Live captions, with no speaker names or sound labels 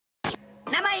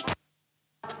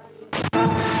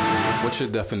What's your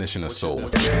definition of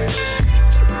soul?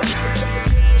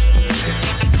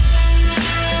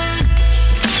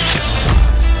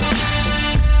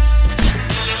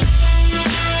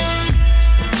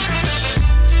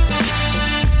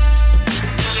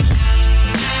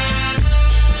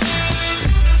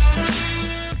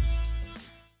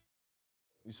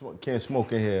 You can't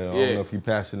smoke in here. I don't know if you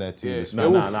passing that to you.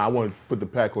 Nah, I want to put the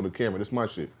pack on the camera. This my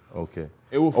shit. Okay.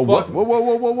 It will fuck.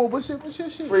 Whoa. What's your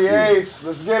shit? Free Apes.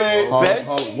 Let's get it.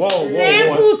 Whoa.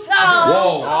 Sample time.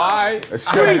 Whoa. All right. Free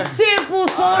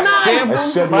samples on us. I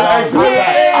said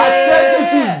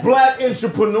this is black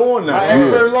entrepreneur night.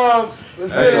 Expert lungs.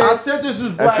 I said this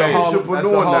is black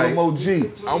entrepreneur night. Harlem OG.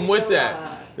 I'm with that.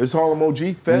 It's Harlem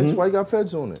OG. Feds? Why you got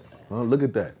feds on it? Look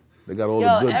at that. They got all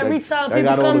the good. Every time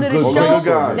people come to the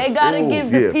show, they gotta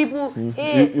give the people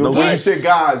here you said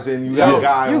guys, and you got a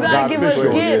guy. You gotta give us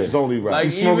gifts. It's only right. Like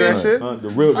you smoking that shit? The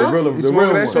real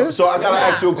one. So I gotta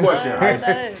ask you a question.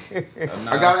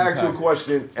 I gotta ask you a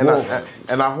question, and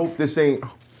I hope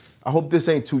this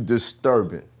ain't too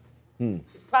disturbing.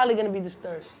 It's probably gonna be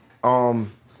disturbing.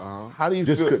 How do you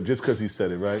feel? Just because he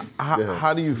said it, right?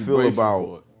 How do you feel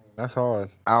about That's hard.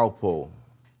 Alpo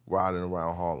riding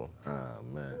around Harlem? Ah,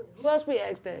 man. Who else we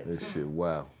asked that? This shit,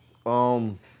 wow.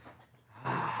 Heard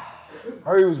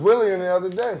he was Willie the other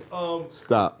day.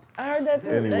 Stop. I heard that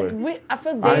too. Anyway. I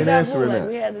feel I ain't deja vu answering like that.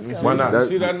 we had this conversation. Why not?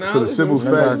 See that now? For the simple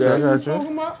fact that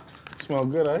talking about? smell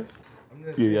good, eh?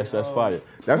 Yeah, yes, that's fire.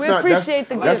 We appreciate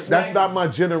the gifts, That's right? not my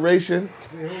generation.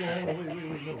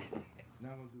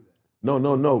 No.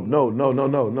 Hold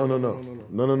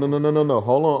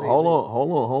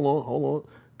on.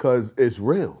 Cause it's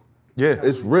real. Yeah,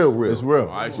 it's real. It's real.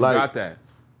 I actually got that.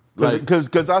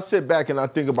 Because I sit back and I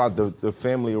think about the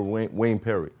family of Wayne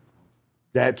Perry.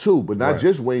 That too, but not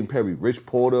just Wayne Perry, Rich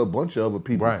Porter, a bunch of other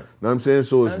people. Right. Know what I'm saying?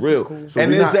 So it's real. Cool. So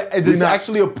And there's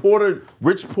actually a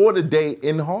Rich Porter Day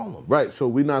in Harlem. Right, so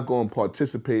we're not going to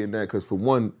participate in that because for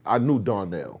one, I knew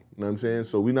Darnell. You know what I'm saying?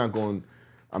 So I'm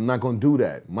not going to do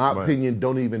that. My opinion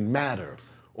don't even matter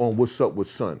on what's up with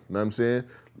son. You know what I'm saying?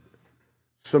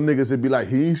 Some niggas would be like,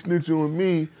 he ain't snitching on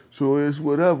me, so it's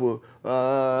whatever.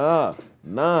 Nah,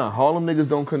 Harlem niggas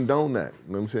don't condone that.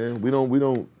 You know what I'm saying? We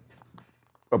don't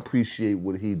appreciate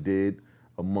what he did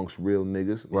amongst real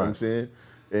niggas. You know what I'm saying?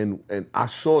 And I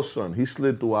saw son. He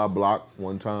slid through our block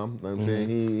one time. You know what I'm saying?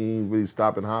 He ain't really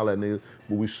stop and holler at niggas,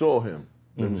 but we saw him.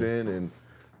 You know what I'm saying? And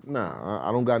nah,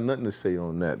 I don't got nothing to say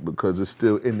on that because it's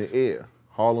still in the air.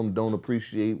 Harlem don't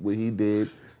appreciate what he did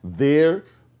there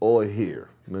or here.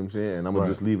 You know what I'm saying? And I'm going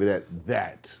to just leave it at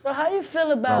that. But how you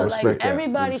feel about, like, that,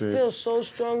 everybody you know feels so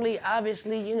strongly,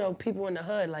 obviously, you know, people in the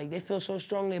hood, like, they feel so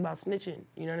strongly about snitching,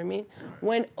 you know what I mean?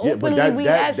 When openly we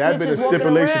have snitches walking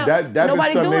around, that been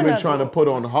nobody something doing been nothing. trying to put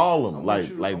on Harlem. Like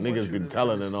niggas been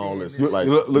telling and all this. Like,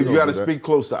 Look, you got to that. speak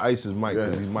close to Ice's mic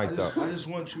because he's mic'd up. I just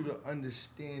want you to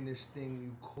understand this thing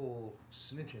you call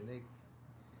snitching.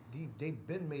 They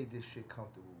been made this shit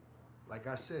comfortable. Like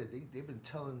I said, they've been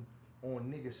telling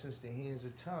on niggas since the hands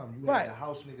of time. You had the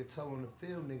house nigga tell on the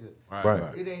field nigga.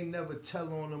 Right. It ain't never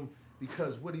tell on him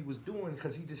because what he was doing,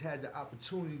 because he just had the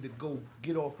opportunity to go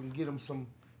get off and get him some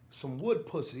wood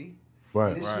pussy.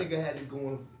 Right. And this nigga had to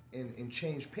go and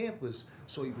change Pampers,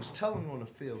 so he was telling on the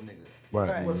field nigga.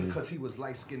 Right. It wasn't because he was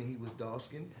light skinned and he was dark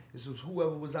skinned. This was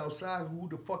whoever was outside who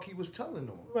the fuck he was telling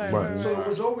on. Right. So it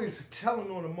was always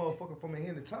telling on a motherfucker from a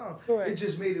hand of time. Right. It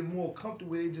just made it more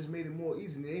comfortable. It just made it more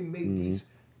easy. They made these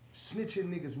snitching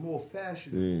niggas more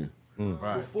fashionable.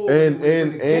 Before when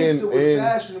the gangster was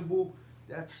fashionable,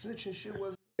 that snitching shit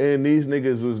wasn't. And these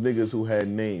niggas was niggas who had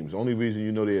names. Only reason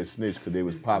you know they had snitched because they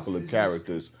was popular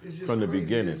characters from the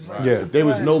beginning. If there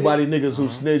was nobody niggas who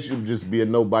snitched, you'd just be a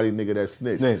nobody nigga that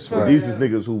snitched. But these is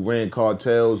niggas who ran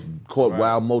cartels, caught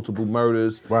wild multiple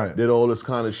murders, did all this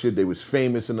kind of shit. They was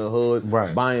famous in the hood,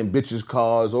 buying bitches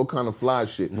cars, all kind of fly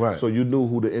shit. So you knew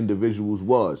who the individuals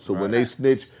was. So when they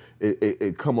snitched,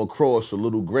 it come across a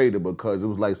little greater because it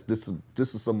was like this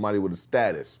is somebody with a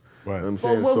status. You know what I'm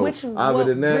saying? What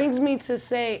brings me to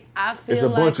say, I feel a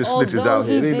bunch like of snitches although out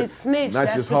here. he did snitch, Not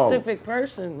that just specific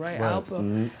person, right,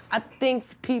 Alpo, I think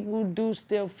people do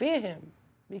still fear him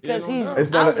because he's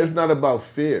It's not about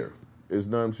fear. It's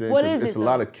know what I'm saying? What is it's it, a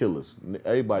lot of killers.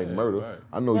 Everybody murder.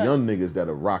 I know young niggas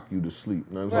that'll rock you to sleep.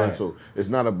 You know what I'm saying? So it's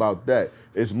not about that.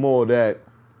 It's more that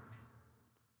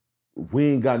we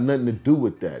ain't got nothing to do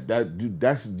with that.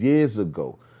 That's years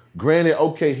ago. Granted,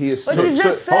 okay, he is. But you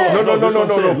just said. No.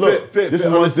 Look, this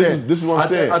is what I'm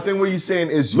saying. I think what you're saying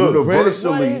is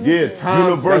universally,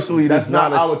 universally, that's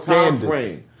not our time standard.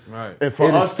 frame. Right. And for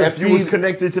us to if you was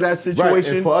connected to that situation, right,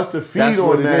 and for us to feed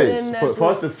on that, for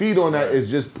us to feed on that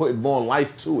is just putting more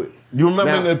life to it. You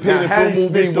remember in the Paid in Full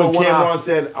movie when Cameron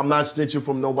said, "I'm not snitching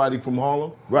from nobody from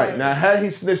Harlem"? Right. Now, had he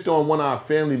snitched on one of our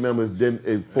family members, then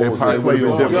it falls probably would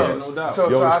have been different. No doubt.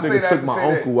 Yo, this nigga took my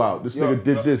uncle out. This nigga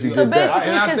did this. He did that. So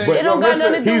basically, because it don't got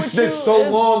nothing to do with you. He snitched so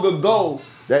long ago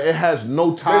that it has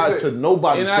no ties to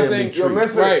nobody's family tree.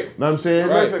 right. Know what I'm saying?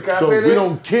 Right. So we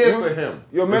don't care for him.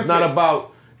 It's not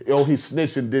about, yo, he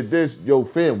snitched and did this. Yo,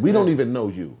 fam, we don't even know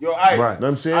you. Yo, Ice. Know what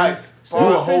I'm saying? Ice. You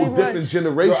a whole different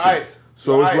generation.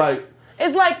 So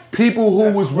it's like people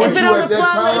who was with you at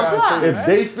that time, if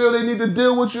they feel they need to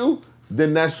deal with you,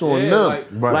 then that's on them.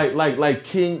 Like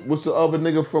King, what's the other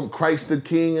nigga from Christ the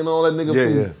King and all that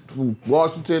nigga from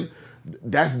Washington?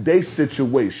 That's their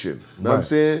situation. Know what I'm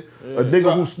saying? A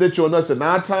nigga who snitch on us in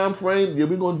our time frame,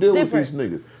 we gonna deal with these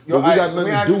niggas. Yo, but we got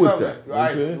nothing to do with that. Yo,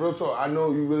 Ice, real talk, I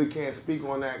know you really can't speak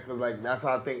on that because like that's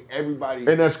how I think everybody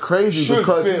and that's crazy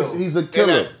because he's a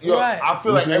killer. I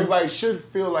feel like everybody should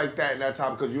feel like that in that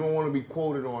time because you don't want to be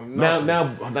quoted on nothing. Now,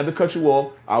 not to cut you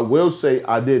off, I will say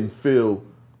I didn't feel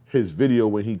his video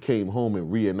when he came home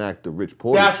and reenact the Rich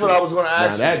Porter. That's what I was going to ask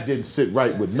you. Now that didn't sit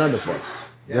right with none of us.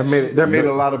 That made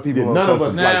a lot of people none of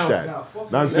us like that. Know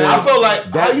what I'm saying? I felt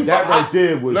like that right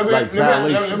there was like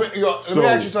violation. Let me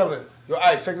ask you something. Yo,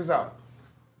 Ice, check this out.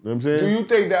 You know what I'm saying? Do you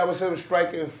think that was him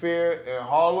striking fear in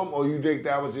Harlem, or you think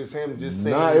that was just him just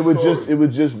saying? Nah, it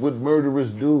was just what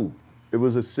murderers do. It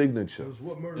was a signature. It was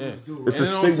what murderers do. It's a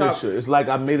signature. It's like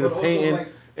I made a painting,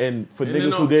 and for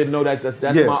niggas who didn't know that's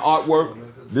my artwork.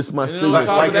 This is my signature.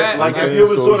 Like if you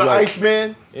ever saw the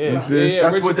Iceman,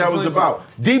 that's what that was about.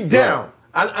 Deep down,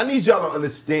 I need y'all to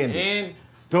understand this.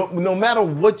 No matter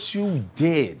what you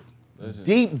did,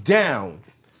 deep down,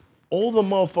 all the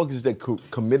motherfuckers that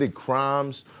committed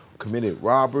crimes, committed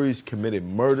robberies, committed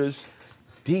murders,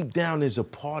 deep down there's a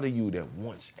part of you that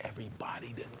wants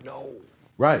everybody to know.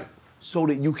 Right. So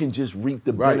that you can just reap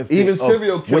the benefit. Even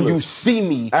serial killers. When you see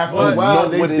me, after a while,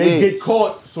 they get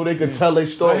caught so they can tell their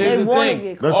story. They want to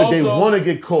get caught. That's what they want to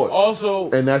get caught. Also,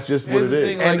 and that's just what it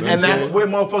is. And that's where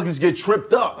motherfuckers get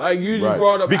tripped up. Like you just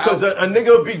brought up because a nigga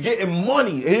will be getting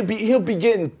money. He'll be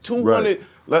getting 200.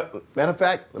 Matter of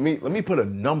fact, let me put a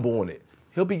number on it.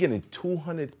 He'll be getting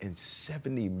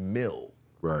 270 mil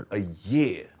a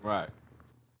year. Right.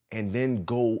 And then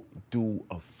go do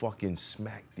a fucking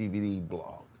smack DVD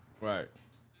blog. Right.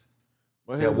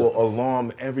 That will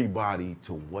alarm everybody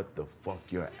to what the fuck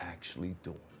you're actually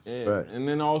doing. Yeah. Right. And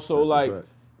then also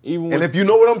even and if you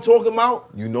know what I'm talking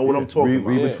about, you know what I'm talking about.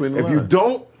 Read between the lines. If you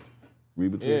don't,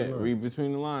 read between the lines. Read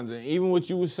between the lines. And even what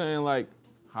you were saying, like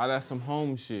how that's some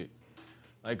home shit.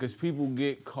 Like, cause people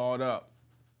get caught up,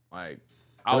 like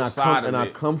outside of it. I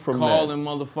come from calling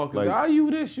motherfuckers,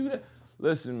 you this, you that.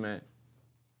 Listen, man,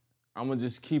 I'ma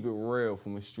just keep it real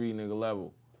from a street nigga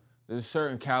level. There's a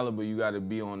certain caliber you gotta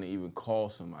be on to even call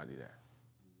somebody that.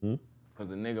 Cause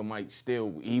the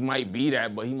nigga he might be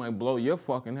that, but he might blow your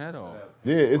fucking head off.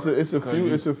 Yeah, it's a few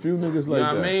niggas like that. You know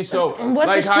what I mean? So and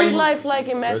what's the street life like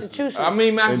in Massachusetts? I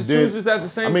mean, Massachusetts at the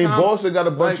same time. I mean, Boston got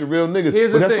a bunch of real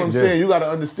niggas. But that's what I'm saying. You gotta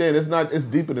understand, it's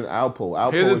deeper than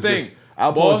Alpo. Here's the thing.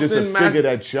 Alpo is just a figure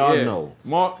that y'all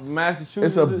know.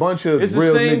 Massachusetts. It's a bunch of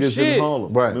real niggas in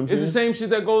Harlem. Right. You know it's the same shit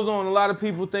that goes on. A lot of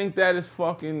people think that is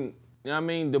fucking, you know what I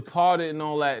mean, Departed and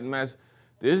all that in Massachusetts.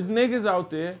 There's niggas out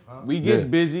there. We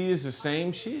get busy. It's the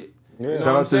same shit. Yeah. You know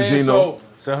Shout out to Zeno.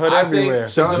 It's a hood everywhere.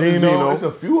 Shout out to Zeno. It's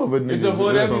a few of it niggas. It's a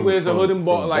hood everywhere. It's a hood in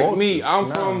Boston. Like me,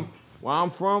 where I'm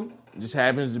from, just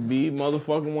happens to be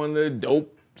motherfucking one of the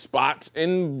dope spots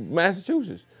in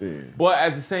Massachusetts. Yeah. But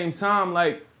at the same time,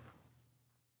 like,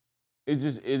 it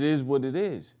is what it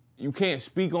is. You can't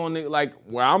speak on nigga like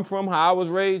where I'm from, how I was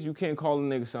raised. You can't call a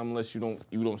nigga something unless you don't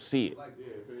see it.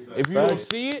 If you don't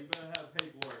see it,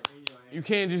 you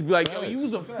can't just be like, yo, you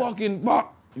was a fucking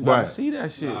bop. You gotta see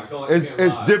that shit.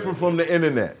 It's different from the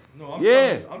internet. No,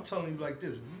 I'm telling you like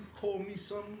this. If you call me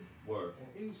something on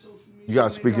any social media, You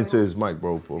gotta speak into his mic,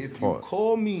 bro. If you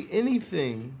call me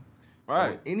anything,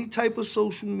 on any type of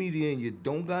social media, and you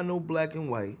don't got no black and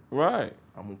white, I'm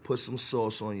gonna put some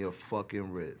sauce on your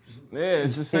fucking ribs. Yeah,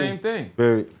 it's the same thing.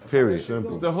 Very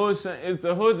simple. It's the hood. It's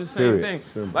the hood. The same thing.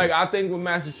 Simple. Like I think with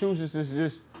Massachusetts, it's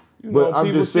just but I'm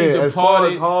just saying, as far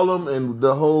as Harlem and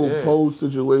the whole Pose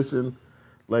situation,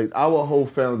 like our whole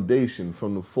foundation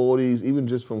from the 40s, even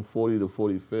just from 40 to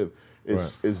 45th,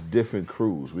 it's different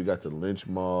crews. We got the lynch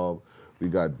mob, we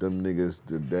got them niggas,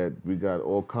 that we got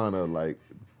all kind of like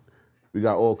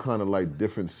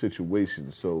different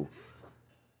situations. So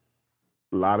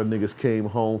a lot of niggas came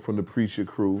home from the preacher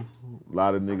crew. A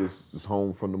lot of niggas is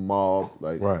home from the mob.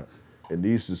 Like, And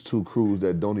these is two crews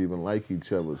that don't even like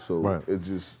each other. So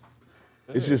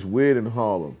it's just weird in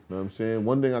Harlem. You know what I'm saying?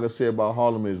 One thing I can say about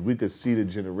Harlem is we could see the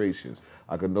generations.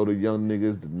 I could know the young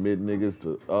niggas, the mid niggas,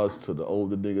 to us, to the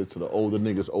older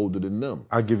niggas older than them.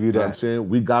 I give you that. You know what I'm saying?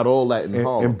 We got all that in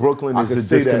Harlem. In Brooklyn, there's a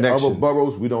disconnection. disconnection. That other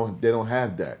boroughs, they don't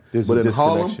have that. There's but a in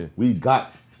Harlem, disconnection. we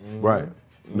got. Right.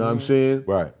 You know what I'm saying?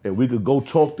 Right. And we could go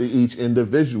talk to each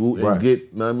individual and Right. get, you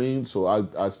know what I mean? So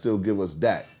I still give us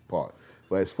that part.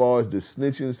 But as far as the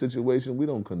snitching situation, we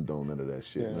don't condone none of that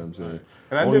shit. You know what I'm saying?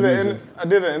 And I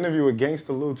did an interview with Gangsta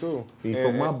Lou too. He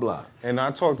from my block. And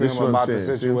I talked to This him what I'm about the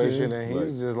saying. situation, and Right.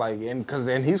 he's just like,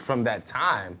 and he's from that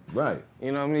time. Right.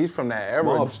 You know what I mean? He's from that era.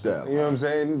 Mob style. You know what I'm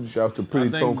saying? Shouts to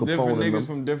Pretty Tone Capone different and niggas them.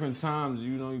 from different times,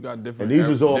 you know, you got different. And these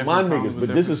is all my different problems niggas, with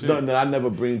but this is different nothing that I never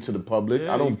bring to the public.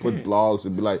 Yeah, I don't you put can't. blogs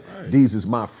and be like, these is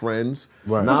my friends.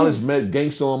 Right. Knowledge met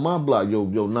gangster on my block. Yo,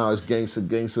 Knowledge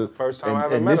gangster. First time and, I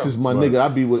ever and met this him. is my nigga I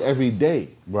be with every day.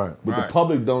 Right. But Right. the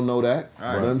public don't know that.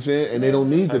 Right. You know what I'm saying? And they don't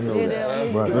need to know Yeah, that. they don't need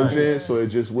You know what I'm saying? So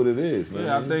it's just what it is.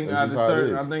 Yeah, I think That's at just a how it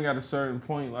certain, is. I think at a certain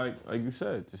point, like you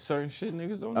said, to certain shit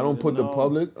niggas don't. I don't need put to the know.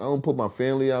 public, I don't put my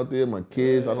family out there, my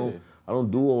kids. Yeah. I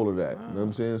don't do all of that. You know what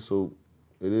I'm saying? So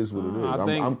it is what it is. I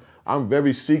think- I'm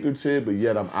very secretive, but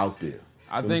yet I'm out there.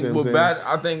 I You know think what I'm with saying? bad,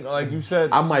 I think like you said.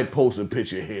 I might post a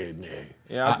picture here and there.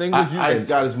 Yeah, I think what you. Ice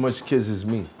got as much kids as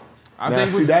me. I Now, think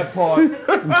see what that part, you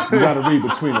gotta read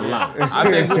between the lines. I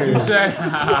think what you said,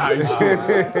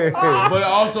 but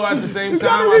also at the same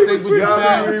time, I think what you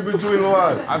Read said. between the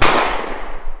lines.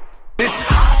 It's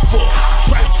hot for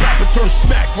trapper turn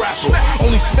smack rapper.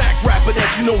 Only smack rapper that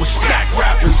you know is smack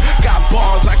rappers. Got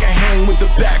bars I can hang with the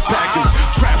backpackers.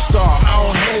 Trap star, I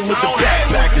don't hang with the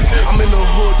backpackers. I'm in the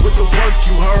hood with the work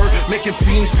you heard. Making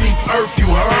fiends leave earth you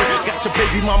heard. Got your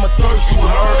baby mama thirst you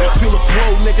heard. Feel the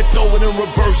flow, nigga, throw it in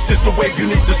reverse. This the wave you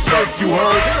need to surf you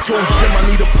heard. Told Jim I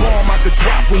need a bomb I could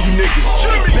drop on you niggas.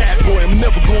 Bad boy, I'm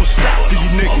never gonna stop for you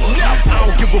niggas. I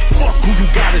don't give a fuck who you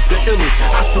got is the illest.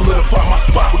 I solidify my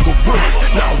spot with gorillas.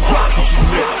 Now I'm